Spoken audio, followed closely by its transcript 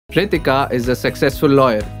Ritika is a successful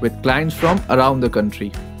lawyer with clients from around the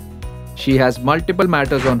country. She has multiple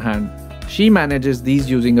matters on hand. She manages these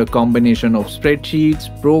using a combination of spreadsheets,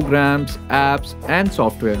 programs, apps, and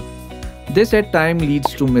software. This at times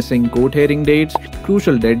leads to missing court hearing dates,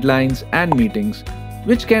 crucial deadlines, and meetings,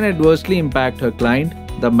 which can adversely impact her client,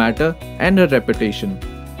 the matter, and her reputation.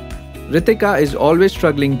 Ritika is always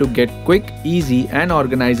struggling to get quick, easy, and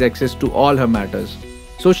organized access to all her matters,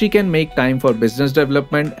 so she can make time for business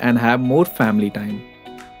development and have more family time.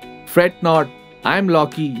 Fret not, I'm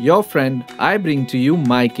Loki, your friend. I bring to you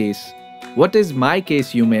myKase. What is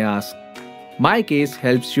myKase, you may ask? myKase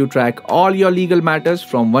helps you track all your legal matters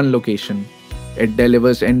from one location. It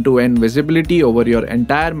delivers end-to-end visibility over your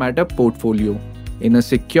entire matter portfolio in a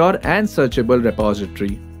secure and searchable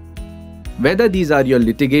repository. Whether these are your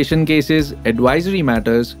litigation cases, advisory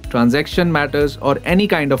matters, transaction matters, or any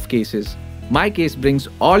kind of cases, myKase brings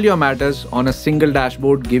all your matters on a single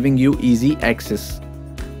dashboard, giving you easy access.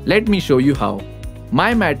 Let me show you how.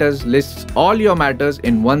 My Matters lists all your matters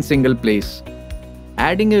in one single place.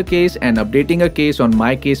 Adding a case and updating a case on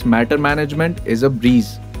myKase Matter Management is a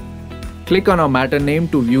breeze. Click on a matter name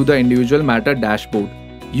to view the individual matter dashboard.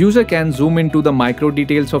 User can zoom into the micro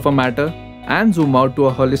details of a matter and zoom out to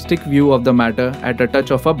a holistic view of the matter at a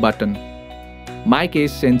touch of a button. myKase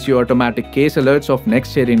sends you automatic case alerts of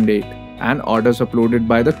next hearing date and orders uploaded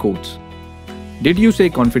by the courts. Did you say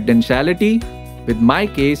confidentiality? With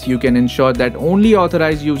myKase, you can ensure that only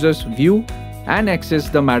authorized users view and access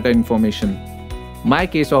the matter information.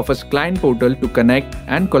 myKase offers client portal to connect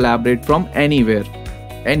and collaborate from anywhere.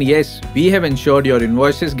 And yes, we have ensured your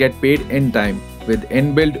invoices get paid in time with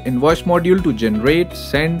inbuilt invoice module to generate,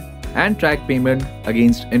 send, and track payment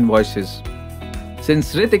against invoices.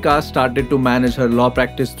 Since Ritika started to manage her law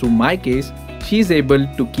practice through myKase, she is able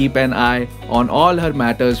to keep an eye on all her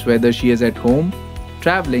matters whether she is at home,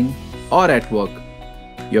 traveling, or at work.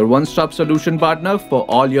 Your one-stop solution partner for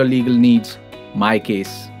all your legal needs,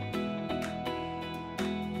 myKase.